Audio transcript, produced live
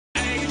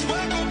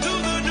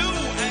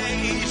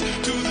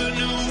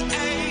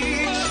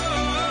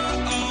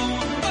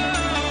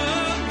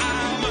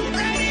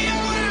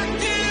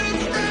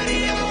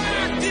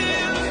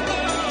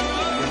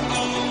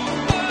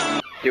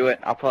do it.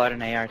 I'll pull out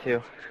an AR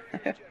too.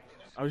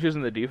 I was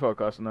using the default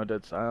custom, no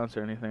dead silence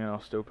or anything, and I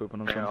was still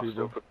pooping on some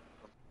people.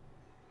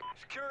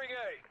 Securing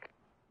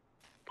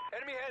A.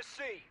 Enemy has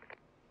C.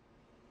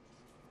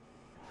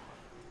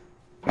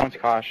 One's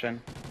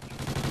caution.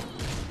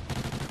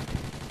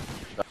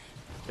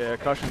 Yeah,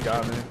 caution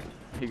got me.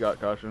 He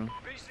got caution.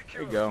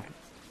 There you go.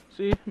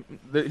 See,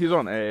 he's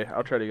on A.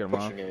 I'll try to get him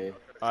off.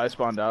 I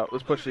spawned out.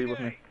 Let's push C with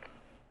me.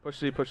 Push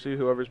C,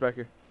 whoever's back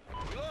here.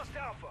 We lost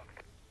Alpha.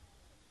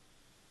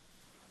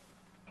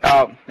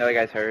 Oh, the other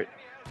guy's hurt.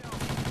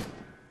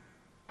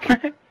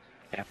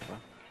 Yeah.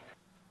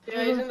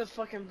 Yeah, he's in the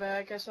fucking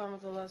back. I saw him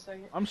at the last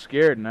second. I'm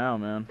scared now,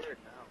 man.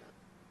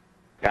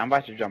 Yeah, I'm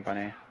about to jump on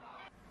A.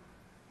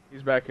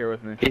 He's back here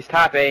with me. He's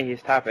top A,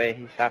 he's top A,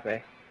 he's top A.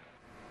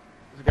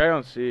 There's a guy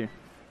on C.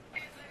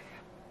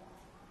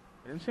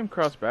 I didn't see him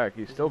cross back.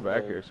 He's still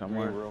back here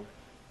somewhere.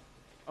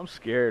 I'm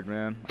scared,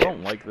 man. I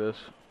don't like this.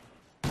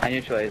 I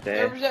neutralized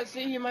A. Whoever's at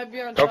C, he might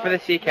be on Go top. for the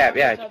C cap,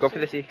 yeah, go for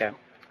the C cap.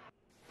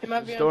 He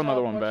might be There's still on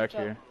another top. one Watch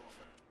back here.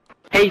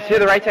 Hey, to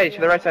the right side,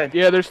 to the right side.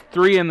 Yeah, there's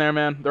 3 in there,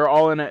 man. They're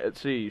all in it at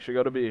C. You should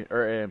go to B.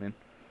 Or A, I mean.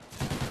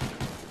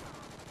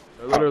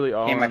 They're literally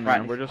all in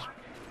there. We're just...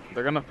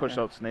 They're gonna push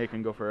out Snake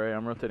and go for A.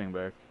 I'm rotating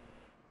back.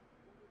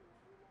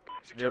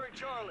 Yep.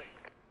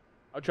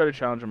 I'll try to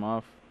challenge him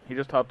off. He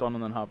just hopped on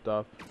and then hopped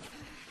off.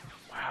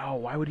 Wow,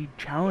 why would he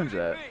challenge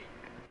that?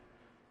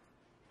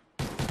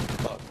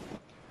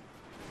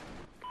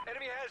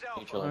 Enemy has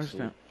Alpha. I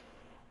understand.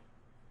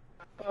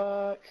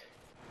 Fuck.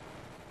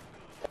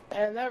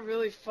 And that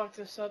really fucked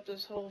us up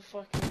this whole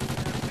fucking...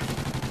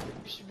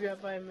 We should be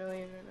up by 1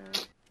 million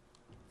right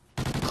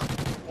now.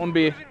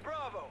 1B.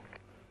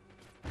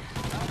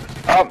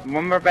 Oh,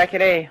 one more back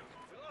at A.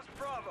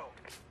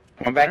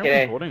 One back at Why aren't we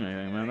A. holding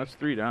anything, man? That's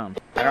 3 down.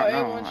 I don't A,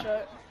 know. one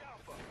shot.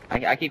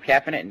 I keep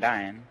capping it and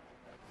dying.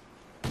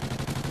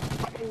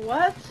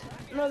 What?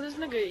 No, this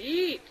nigga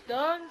eat,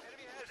 dog.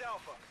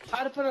 I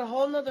had to put a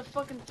whole nother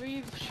fucking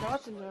 3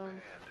 shots into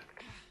him.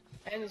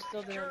 And he's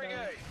still there,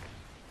 dog.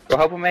 Go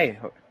help him A.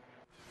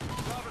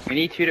 We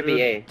need 2 to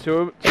be A.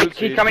 Two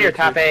He's coming your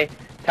top A.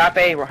 Top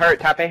A, we're hurt.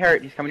 Top A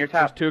hurt. He's coming your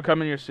top. There's 2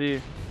 coming your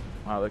C.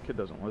 Wow, that kid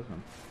doesn't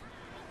listen.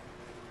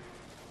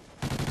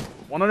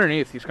 One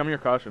underneath. He's coming your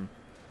caution.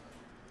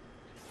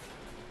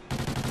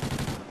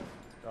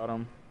 Got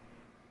him.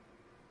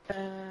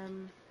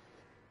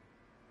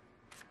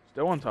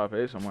 Still on top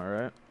A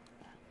somewhere, right?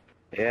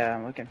 Yeah,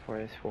 I'm looking for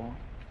this fool.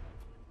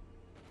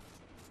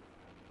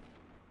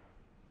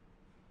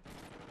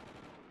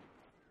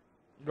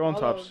 Go on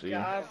top C.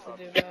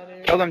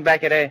 Kill them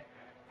back at A.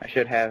 I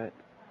should have it.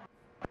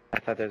 I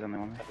thought there was only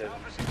one.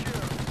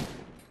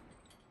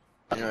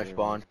 I'm gonna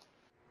spawn.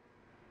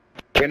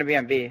 We're gonna be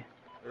on B.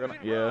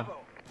 Yeah.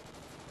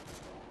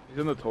 He's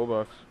in the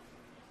toolbox.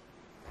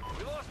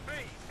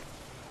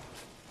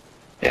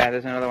 Yeah,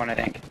 there's another one, I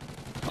think.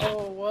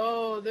 Oh,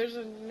 whoa, there's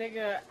a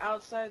nigga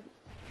outside.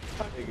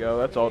 There you go,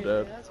 that's all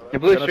dead. The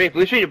blue street,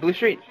 blue street, blue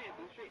street.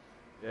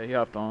 Yeah, he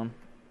hopped on.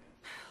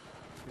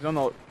 He's on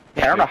the...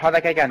 Yeah, I don't know how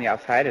that guy got on the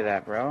outside of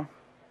that, bro.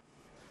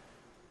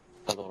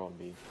 Another one on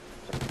B.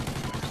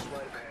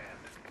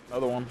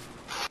 Another one.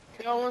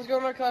 Yo, one's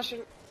going on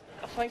caution.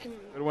 I'll flank him.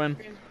 Good win.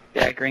 Green.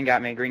 Yeah, green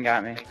got me, green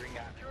got me.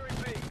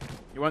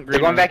 You went They're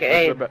green. going back at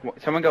A. Back.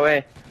 Someone go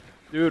A.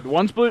 Dude,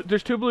 one's blue.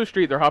 There's 2 blue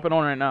street. They're hopping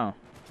on right now.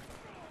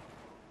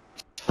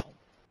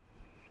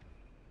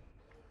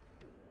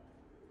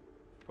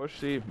 Push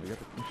C. We got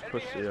to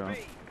push C out.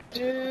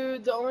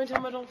 Dude, the only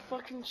time I don't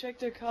fucking check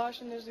their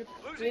caution, there's a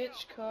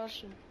bitch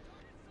caution.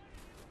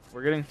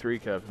 We're getting 3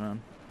 caps,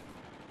 man.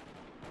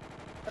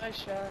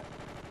 Nice shot.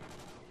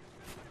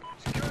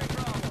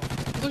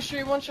 Blue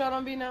street, 1 shot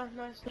on B now.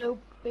 Nice.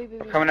 Nope, baby.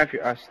 We're coming up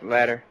your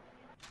ladder.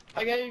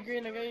 I got you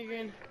green, I got you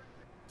green.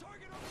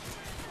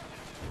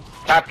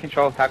 Top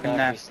control, top and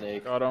nest.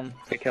 Snake. Got him.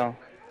 Good kill.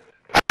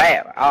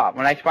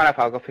 When I spawn up,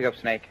 I'll go pick up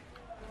Snake.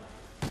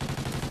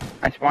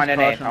 I spawned in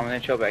A, I'm gonna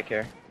chill back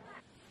here.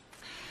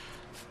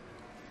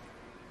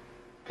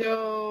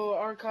 Yo,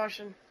 our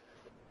caution.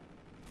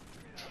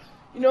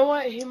 You know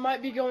what? He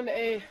might be going to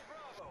A.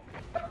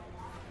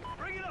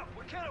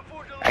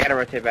 I gotta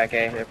rotate back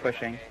A, they're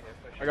pushing.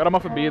 I got him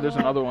off of B. There's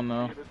another one,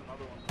 though.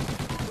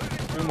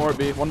 2 more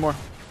B. 1 more.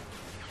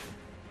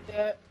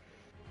 Yeah.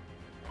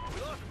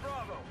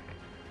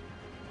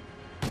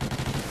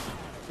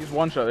 He's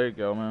 1 shot. There you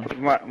go, man.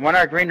 One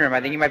our green room, I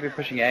think he might be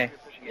pushing A.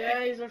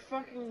 Yeah, he's a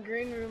fucking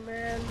green room,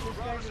 man. This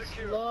guy just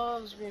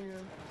loves green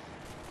room.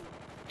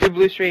 2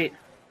 blue street.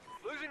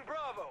 Losing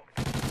Bravo.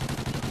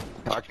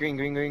 Watch green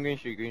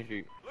street, green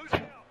street.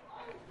 Losing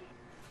Alpha.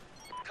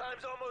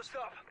 Time's almost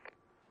up.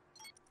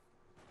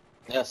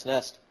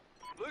 Nest.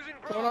 Losing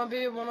One Bravo. on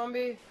B, one on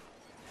B.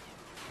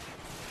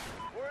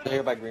 They're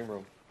here by green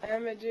room.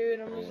 Damn it, dude.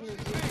 I'm using the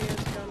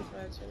GPS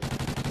gunfights right now.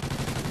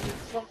 You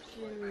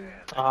fucking.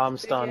 I'm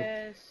stunned.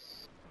 Ass.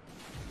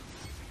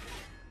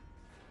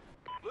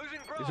 Losing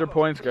Bravo. These are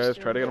points, guys.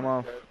 Try to get them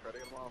off.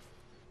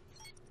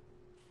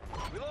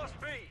 We lost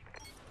B.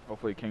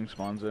 Hopefully King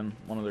spawns in.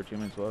 One of their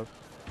teammates left.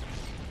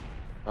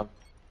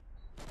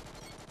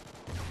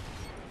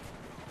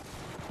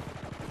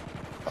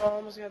 Oh,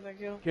 almost got that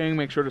kill. King,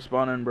 make sure to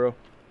spawn in, bro.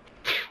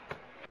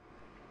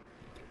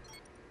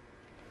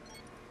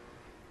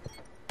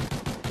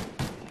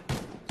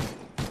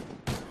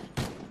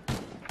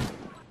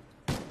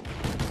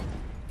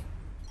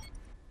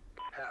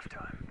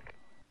 Halftime.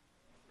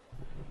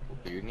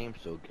 Your name's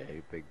so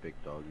gay, big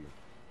doggy.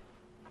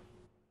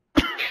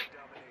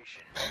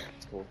 Domination.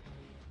 It's cool.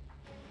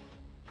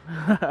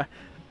 I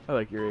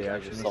like your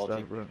reaction and salty.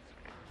 stuff, bro.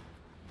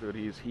 Dude,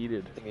 he's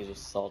heated. I think he's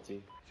just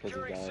salty because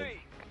he Securing died. C.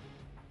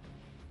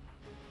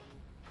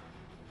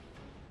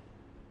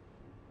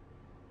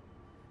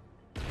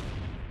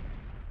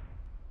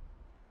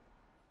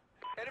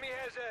 Enemy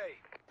has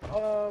A.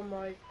 Oh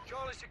my.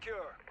 Charlie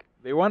secure.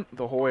 They went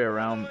the whole way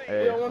around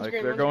A. Yeah, one's Like,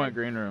 green, they're one's going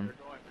green. green room.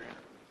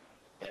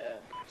 Yeah.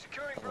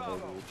 Securing Oh, Bravo.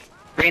 dude.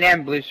 Green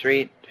and blue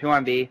street. 2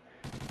 on B.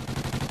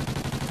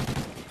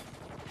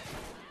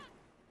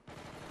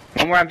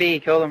 One more on B.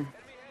 Killed him.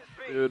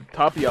 Dude,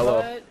 top yellow.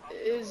 What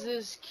is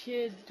this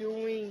kid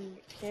doing?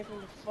 Camping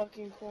the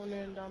fucking corner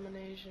in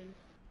domination.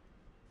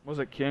 Was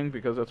it King?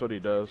 Because that's what he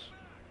does.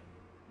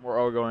 We're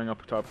all going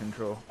up top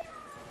control.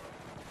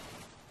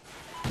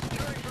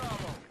 Securing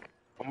Bravo.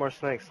 One more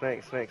snake.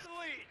 Lead.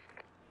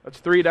 That's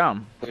 3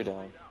 down. They're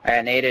down. I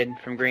got naded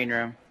from green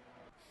room.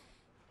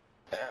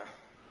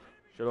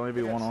 Should only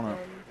be one on it.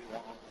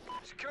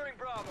 Securing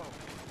Bravo.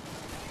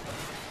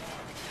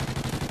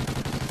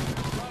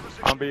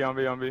 On B. Sleight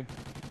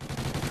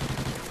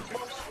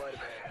of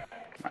hand.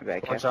 My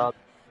bad, One Cap. shot.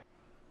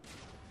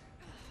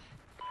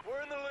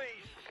 We're in the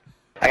lead.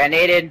 I got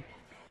naded.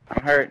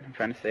 I'm hurt. I'm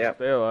trying to stay up.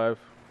 Stay alive.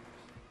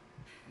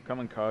 I'm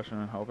coming caution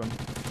and helping. It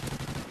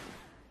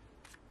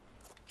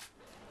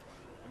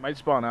might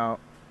spawn out.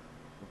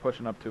 We're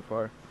pushing up too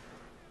far.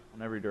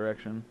 In every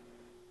direction.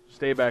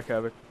 Stay back,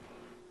 Havoc.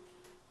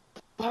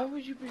 Why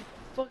would you be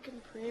fucking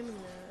priming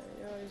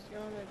that? Yo, he's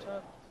going to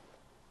top.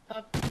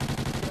 Top.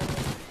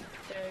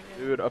 Yeah, again.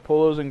 Dude,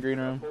 Apollo's in green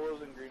room.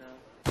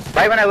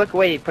 Right when I look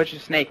away, he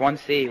pushes snake. 1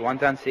 C.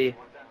 1's on C.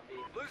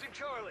 Losing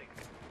Charlie.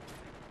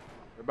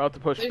 They're about to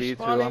push They're B too.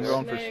 spawning I'm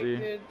going for snake, C.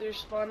 dude. They're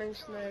spawning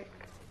snake.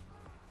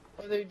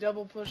 Or they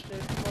double pushed it.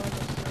 Come on,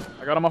 let's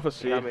go. I got him off of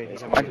C. Got me.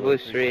 He's One's blue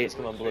street. He's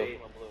coming blue.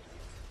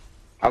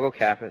 I'll go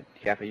cap it.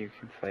 Cap it, you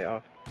can play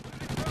off.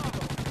 Losing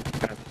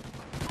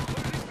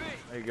B.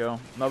 There you go.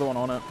 Another one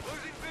on it.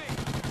 Losing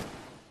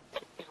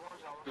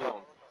B.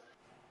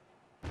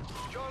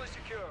 Charlie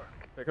secure.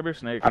 Pick up your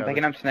snake. I'm Havoc.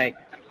 picking up snake.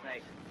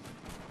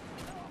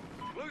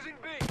 Losing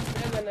B.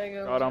 And then I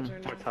go. Got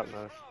him. turn. Top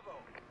nose.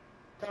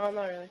 No,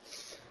 not really.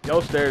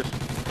 Yellow stairs.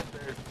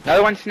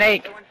 Another one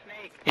snake.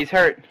 He's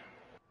hurt.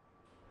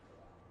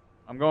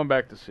 I'm going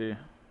back to C.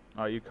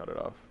 Oh, you cut it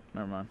off.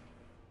 Never mind.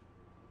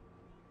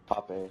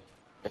 Top A.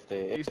 If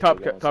they. He's if top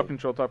they go top inside.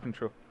 control. Top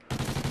control.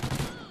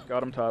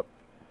 Got him top.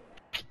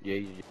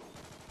 Yeah.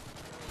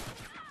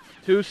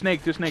 Two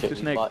snake. Two snake. Shit, Two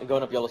he's snake.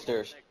 going up yellow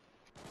stairs.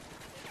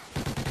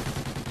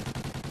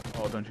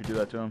 Oh, don't you do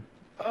that to him.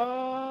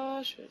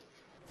 Oh, shit.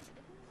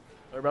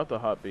 They're about to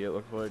hot B. It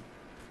looks like.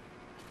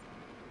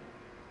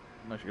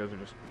 Unless you guys are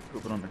just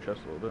pooping on their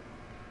chest a little bit.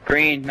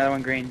 Green. Another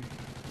one green.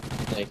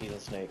 Snake. He's a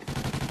snake.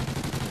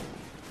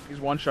 He's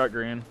one shot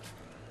green.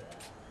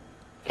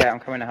 Okay, I'm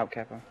coming to help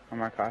Kappa. I'm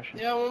more caution.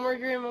 Yeah, one more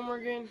green, one more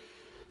green.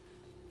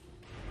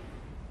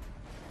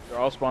 They're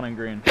all spawning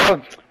green.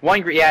 Oh,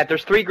 1 green. Yeah,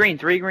 there's 3 green.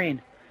 3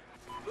 green.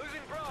 Losing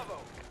Bravo.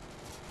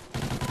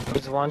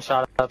 There's one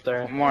shot up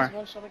there. One more. There's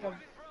one shot like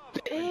a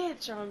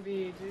bitch on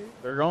B, dude.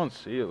 They're going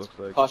C. It looks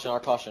like. Caution. Our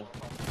caution.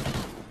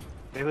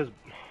 It was.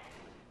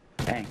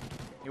 Dang.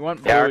 He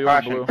went blue. Yeah, He our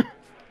went caution. blue.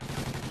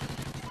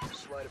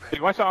 Sleight of Hey,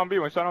 hand. one shot on B.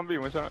 One shot on B.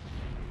 One shot.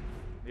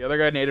 The other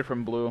guy naded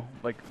from blue,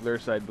 like their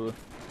side blue.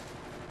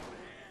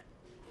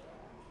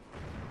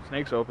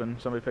 Snake's open.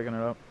 Somebody picking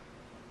it up.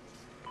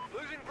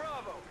 Losing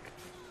Bravo.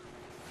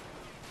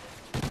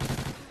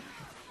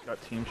 Got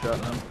team shot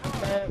in him.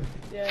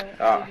 Yeah.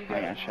 Oh, dude, you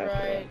I got got shot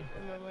right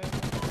in my way.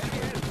 Enemy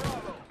has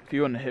Bravo. If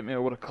you wouldn't have hit me, I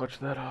would have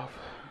clutched that off.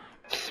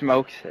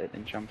 Smokes it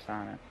and jumps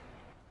on it.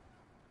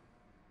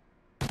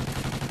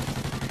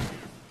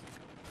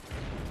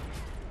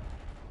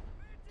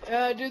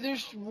 Dude,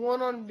 there's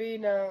one on B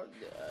now.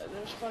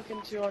 There's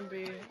fucking 2 on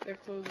B. They're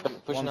closing.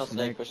 Pushing One out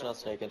snake. snake. Pushing out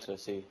snake into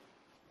C.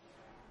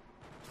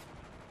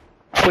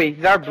 Oh, wait,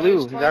 he's our blue.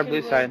 he's He's our fucking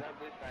blue blue. side.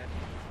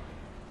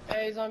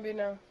 Hey, he's on B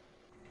now.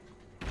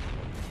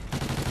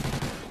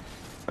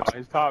 Oh,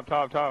 he's top.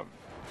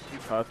 You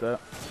caught that.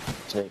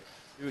 Snake.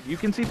 Dude, you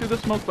can see through the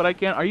smoke, but I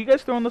can't. Are you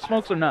guys throwing the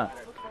smokes or not?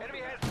 Enemy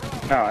has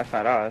Bravo. No, that's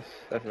not us.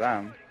 That's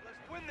them.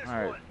 Let's win this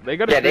Alright. one. They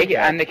got a Yeah, three they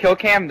cap. on the kill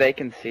cam, they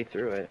can see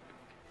through it.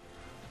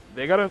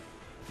 They got a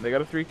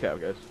 3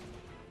 cap, guys.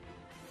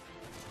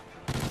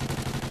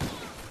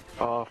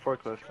 Oh,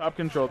 forklift. Top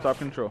control, top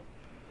control.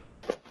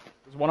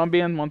 There's one on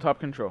B and one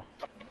top control.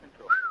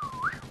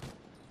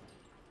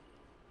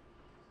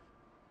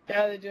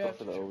 Yeah, they do Go have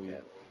for to. the OE. Yeah.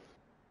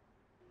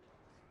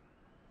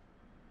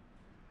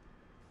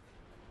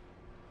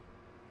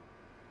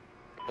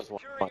 Because why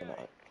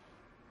not?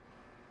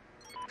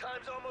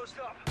 Time's almost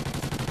up.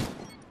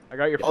 I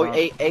got your Oh, front.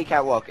 A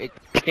catwalk. A Team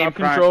Top front.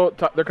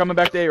 control. They're coming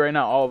back to A right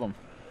now. All of them.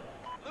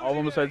 All of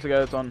them besides the guy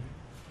that's on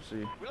C.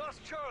 We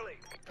lost Charlie.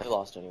 I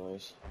lost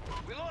anyways.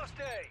 We lost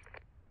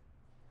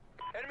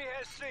A. Enemy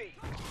has C.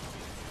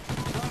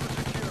 Bravo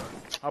secure.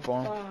 Hop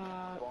on.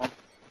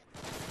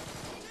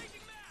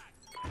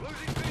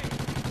 Losing B.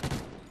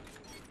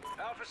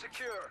 Alpha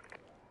secure.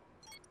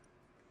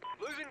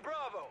 Losing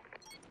Bravo.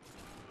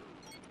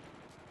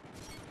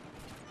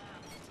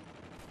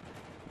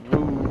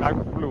 I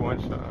blew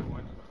one shot.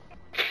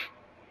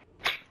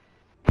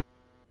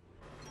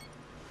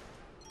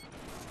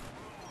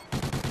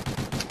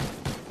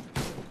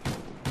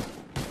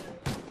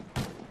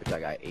 Which I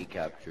got 8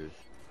 captures.